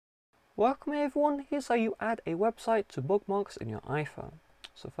Welcome everyone, here's how you add a website to Bookmarks in your iPhone.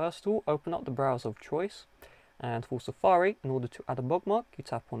 So first of all, open up the browser of choice, and for Safari, in order to add a bookmark, you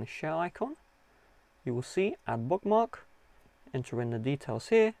tap on the share icon. You will see add bookmark, enter in the details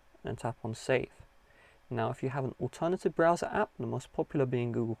here, and tap on save. Now if you have an alternative browser app, the most popular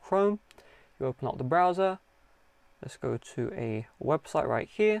being Google Chrome, you open up the browser, let's go to a website right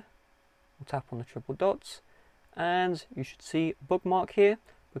here, we'll tap on the triple dots, and you should see bookmark here.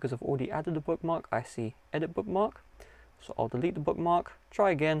 Because I've already added the bookmark, I see edit bookmark, so I'll delete the bookmark,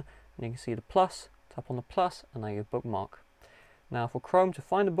 try again, and you can see the plus, tap on the plus, and now you have bookmark. Now for Chrome, to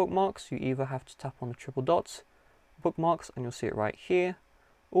find the bookmarks, you either have to tap on the triple dots, bookmarks, and you'll see it right here,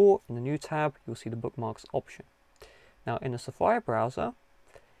 or in the new tab, you'll see the bookmarks option. Now in the Safari browser,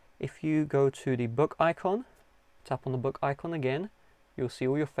 if you go to the book icon, tap on the book icon again, you'll see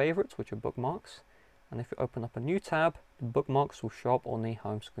all your favorites, which are bookmarks. And if you open up a new tab, the bookmarks will show up on the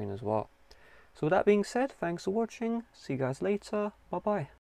home screen as well. So with that being said, thanks for watching. See you guys later. Bye bye.